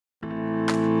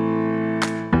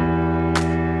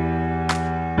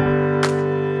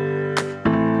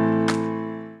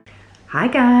Hi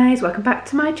guys, welcome back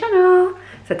to my channel.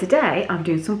 So today I'm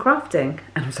doing some crafting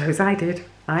and I'm so excited.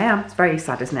 I am. It's very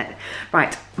sad, isn't it?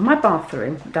 Right, my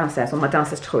bathroom downstairs, or my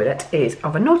downstairs toilet, is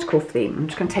of a nautical theme. I'm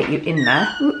just going to take you in there.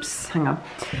 Oops, hang on.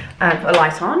 Put a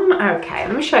light on. Okay,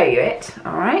 let me show you it.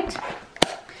 All right.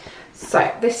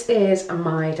 So this is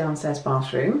my downstairs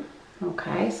bathroom.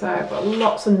 Okay, so I've got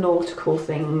lots of nautical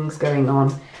things going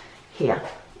on here.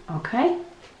 Okay.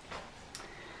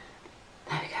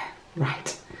 There we go.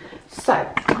 Right. So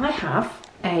I have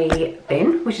a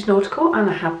bin, which is nautical, and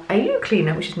I have a loo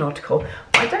cleaner, which is nautical.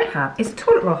 What I don't have is a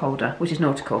toilet roll holder, which is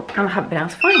nautical, and I haven't been able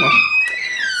to find one.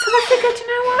 So I figured, you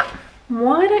know what?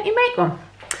 Why don't you make one?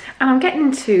 And I'm getting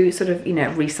into sort of, you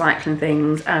know, recycling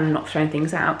things and not throwing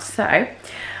things out. So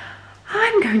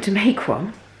I'm going to make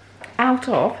one out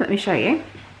of, let me show you,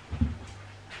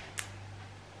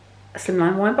 a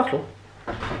slimline wine bottle.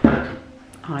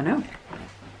 I know.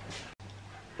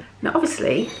 Now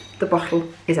obviously the bottle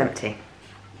is empty.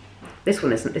 This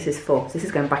one isn't, this is full, so this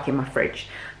is going back in my fridge.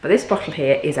 But this bottle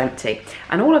here is empty.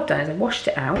 And all I've done is I've washed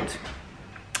it out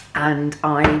and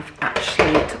I've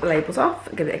actually took the labels off,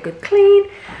 give it a good clean,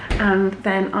 and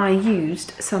then I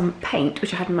used some paint,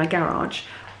 which I had in my garage,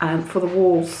 for the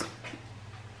walls.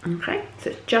 Okay, so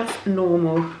it's just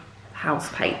normal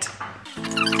house paint.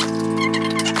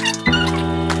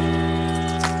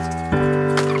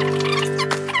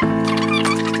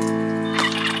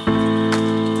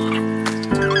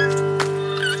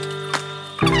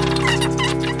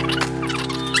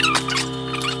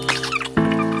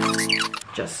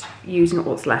 Just using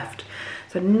what's left,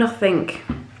 so nothing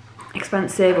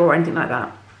expensive or anything like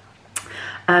that.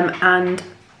 And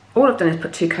all I've done is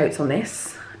put 2 coats on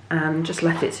this and just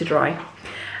left it to dry.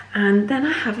 And then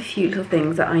I have a few little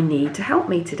things that I need to help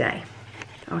me today.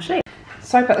 I'll show you.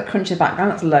 Sorry about the crunch in the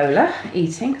background, that's Lola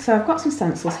eating. So I've got some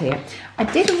stencils here. I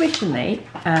did originally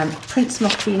print some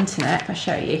off the internet, I'll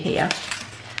show you here,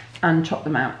 and chop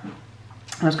them out.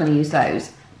 I was going to use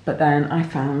those. But then I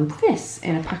found this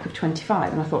in a pack of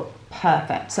 25 and I thought,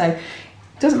 perfect. So it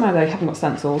doesn't matter though, you haven't got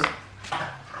stencils,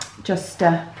 just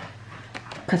cut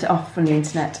it off from the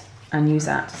internet and use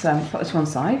that. So I'll put this one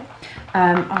side.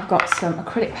 I've got some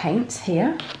acrylic paints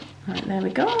here. Right, there we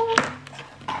go.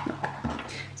 Look.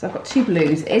 So I've got 2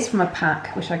 blues. It is from a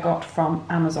pack which I got from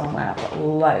Amazon where I've got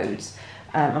loads.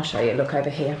 I'll show you, look over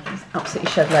here. There's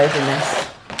absolutely shed loads in this,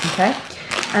 okay?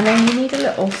 And then you need a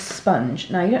little sponge.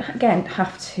 Now you don't, again,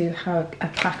 have to have a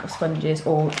pack of sponges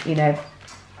or, you know,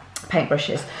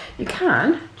 paintbrushes. You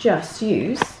can just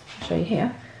use, I'll show you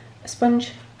here, a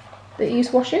sponge that you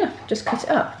use washing up, just cut it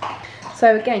up.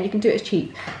 So again, you can do it as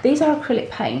cheap. These are acrylic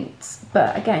paints,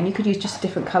 but again, you could use just a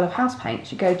different colour of house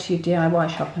paints. You go to your DIY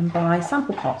shop and buy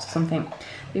sample pots or something.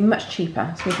 It'd be much cheaper.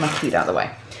 Let's move my food out of the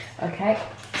way. Okay.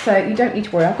 So you don't need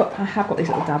to worry, I have got these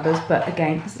little dabbers, but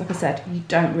again, like I said, you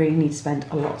don't really need to spend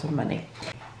a lot of money.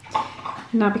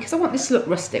 Now, because I want this to look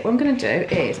rustic, what I'm going to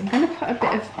do is I'm going to put a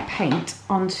bit of paint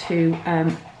onto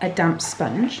a damp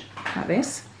sponge, like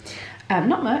this.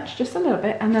 Not much, just a little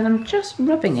bit, and then I'm just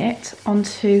rubbing it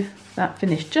onto that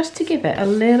finish, just to give it a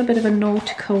little bit of a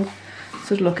nautical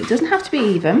sort of look. It doesn't have to be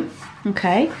even,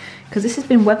 okay, because this has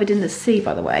been weathered in the sea,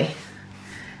 by the way,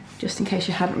 just in case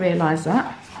you hadn't realised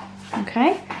that.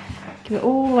 Okay, give it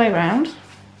all the way around.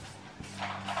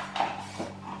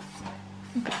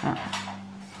 Look at that.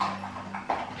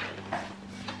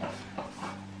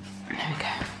 There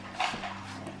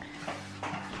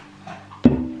we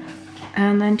go.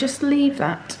 And then just leave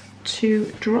that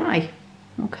to dry.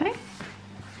 Okay,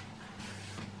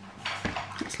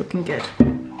 that's looking good.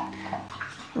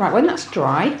 Right, when that's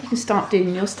dry, you can start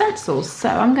doing your stencils. So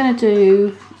I'm going to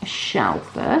do a shell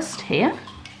first here.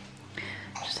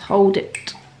 Hold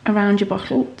it around your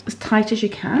bottle as tight as you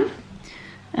can,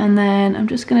 and then I'm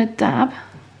just going to dab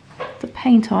the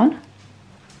paint on.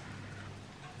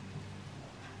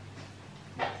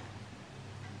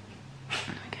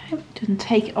 Okay, just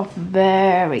take it off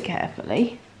very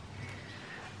carefully.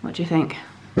 What do you think?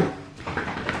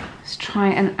 Let's try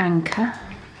an anchor.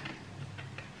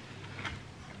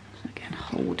 So again,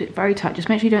 hold it very tight. Just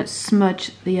make sure you don't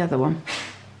smudge the other one.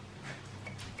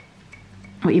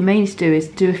 What you may need to do is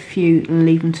do a few and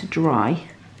leave them to dry,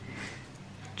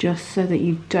 just so that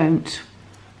you don't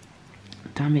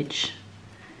damage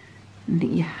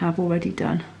anything you have already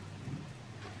done.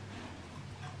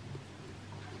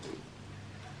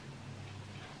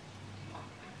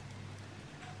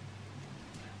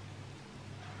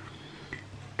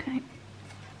 Okay.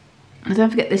 And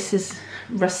don't forget, this is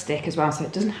rustic as well, so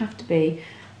it doesn't have to be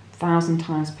 1,000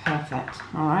 times perfect,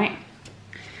 all right?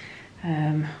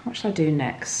 What shall I do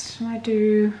next? Shall I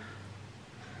do,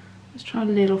 let's try a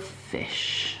little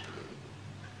fish.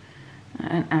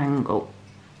 an angle.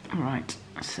 Right,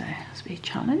 so this will be a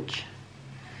challenge.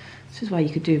 This is where you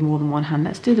could do more than one hand.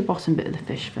 Let's do the bottom bit of the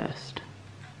fish first.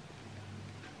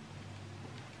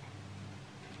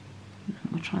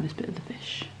 We'll try this bit of the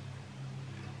fish.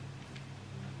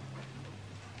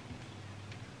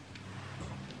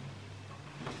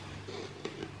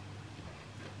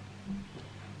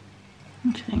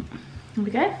 What do you think? There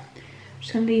we go. I'm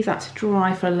just going to leave that to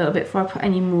dry for a little bit before I put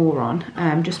any more on,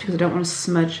 just because I don't want to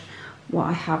smudge what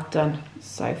I have done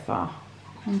so far.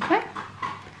 Okay,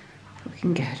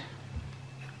 looking good.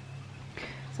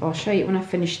 So I'll show you when I've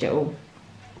finished it all.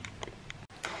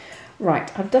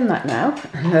 Right, I've done that now.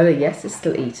 Yes, it's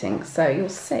still eating. So you'll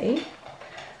see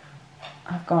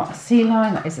I've got a sea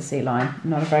line. That is a sea line,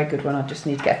 not a very good one. I just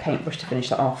need to get a paintbrush to finish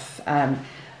that off.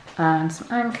 And some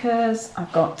anchors.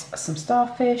 I've got some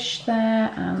starfish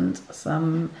there and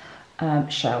some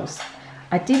shells.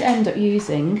 I did end up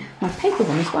using my paper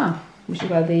one as well, which is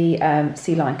where the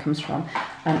sea line comes from.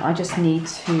 I just need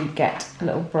to get a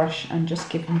little brush and just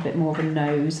give him a bit more of a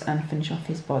nose and finish off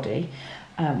his body,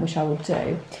 which I will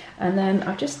do. And then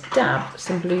I've just dabbed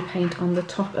some blue paint on the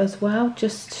top as well,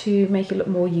 just to make it look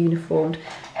more uniformed.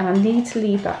 And I need to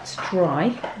leave that to dry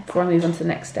before I move on to the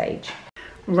next stage.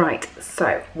 Right,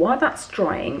 so while that's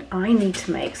drying, I need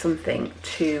to make something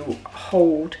to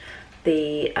hold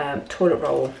the toilet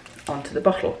roll onto the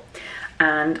bottle.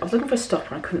 And I was looking for a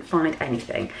stopper and I couldn't find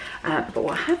anything. But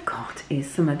what I have got is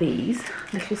some of these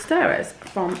little stirrers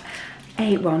from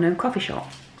a well-known coffee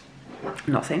shop.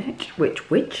 I'm not saying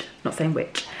which, not saying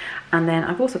which. And then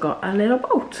I've also got a little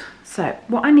bolt. So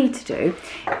what I need to do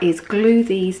is glue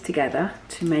these together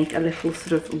to make a little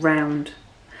sort of round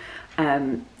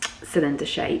cylinder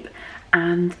shape,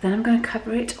 and then I'm going to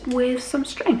cover it with some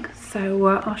string. So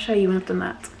I'll show you when I've done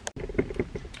that.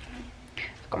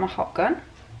 I've got my hot gun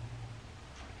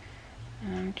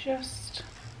and just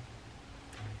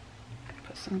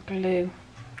put some glue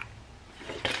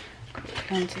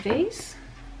quickly onto these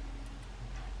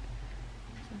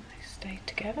so they stay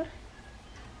together.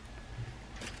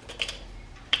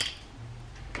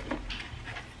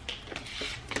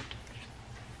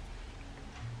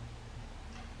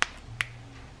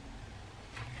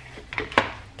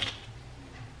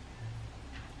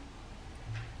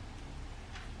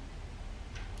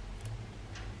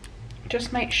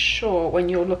 Just make sure when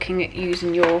you're looking at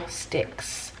using your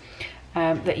sticks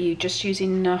that you just use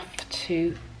enough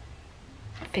to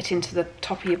fit into the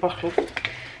top of your bottle.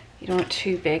 You don't want it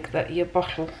too big that your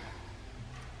bottle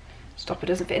stopper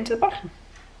doesn't fit into the bottle,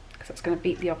 because that's going to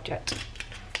beat the object.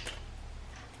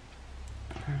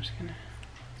 I'm just going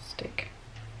to stick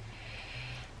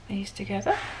these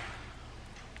together.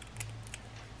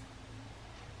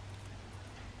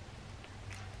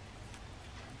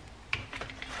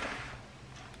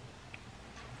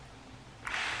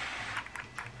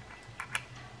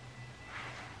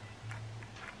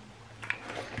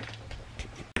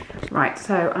 Right,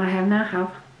 so I now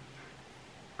have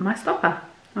my stopper,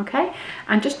 okay?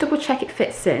 And just double check it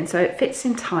fits in. So it fits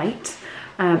in tight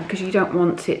because you don't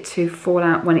want it to fall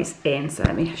out when it's in. So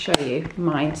let me show you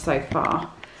mine so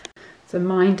far. So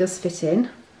mine does fit in,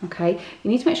 okay? You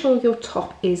need to make sure your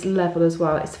top is level as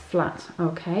well, it's flat,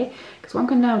 okay? Because what I'm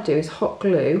going to now do is hot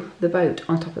glue the boat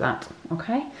on top of that,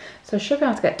 okay? So I should be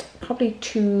able to get probably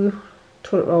 2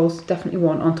 toilet rolls, definitely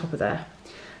 1 on top of there.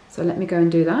 So let me go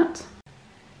and do that.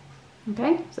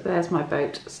 Okay, so there's my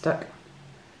boat stuck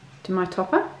to my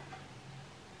topper.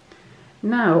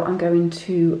 Now I'm going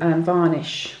to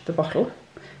varnish the bottle,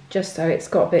 just so it's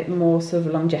got a bit more sort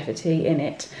of longevity in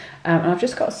it. And I've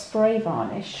just got a spray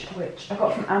varnish, which I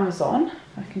got from Amazon.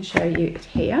 I can show you it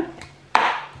here.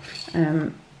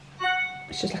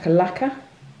 It's just like a lacquer.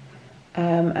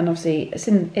 And obviously it's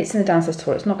in the downstairs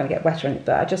toilet, it's not going to get wetter in it,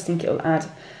 but I just think it'll add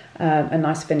a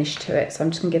nice finish to it. So I'm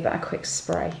just going to give that a quick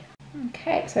spray.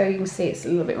 Okay, so you can see it's a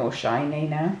little bit more shiny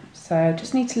now. So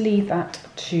just need to leave that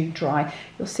to dry.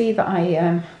 You'll see that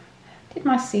I did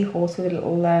my seahorse with a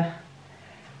little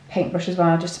paintbrush as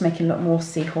well, just to make it look more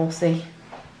seahorsey.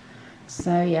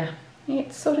 So yeah,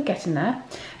 it's sort of getting there.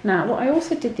 Now, what I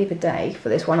also did the other day for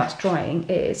this while that's drying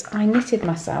is I knitted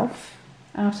myself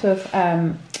out of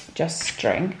just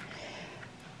string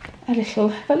a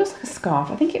little, it looks like a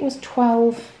scarf. I think it was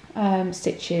 12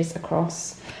 stitches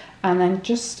across, and then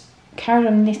just carried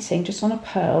on knitting just on a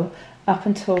purl up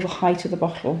until the height of the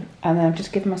bottle, and then I've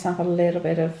just given myself a little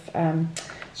bit of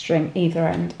string either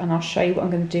end, and I'll show you what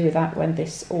I'm going to do with that when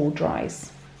this all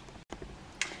dries.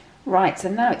 Right, so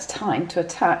now it's time to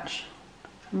attach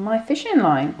my fishing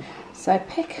line. So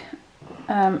pick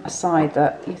a side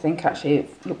that you think actually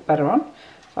look better on.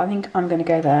 So I think I'm going to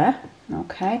go there,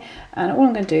 okay, and all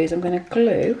I'm going to do is I'm going to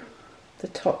glue the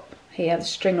top here, the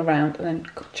string around, and then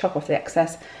chop off the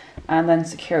excess and then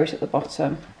secure it at the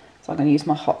bottom. So I'm going to use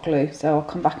my hot glue, so I'll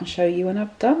come back and show you when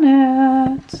I've done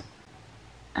it.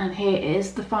 And here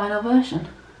is the final version.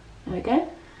 There we go.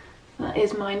 That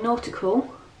is my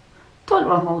nautical toilet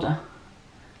roll holder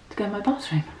to go in my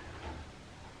bathroom.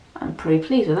 I'm pretty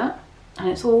pleased with that. And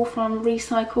it's all from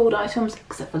recycled items,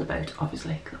 except for the boat,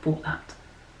 obviously, because I bought that.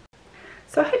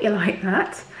 So I hope you like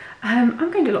that. I'm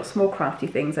going to do lots more crafty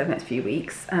things over the next few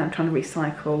weeks, trying to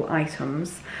recycle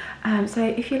items. So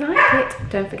if you like it,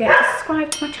 don't forget to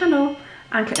subscribe to my channel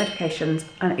and click notifications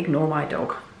and ignore my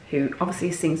dog, who obviously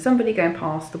has seen somebody going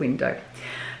past the window.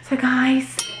 So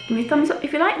guys, give me a thumbs up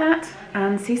if you like that,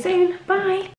 and see you soon. Bye.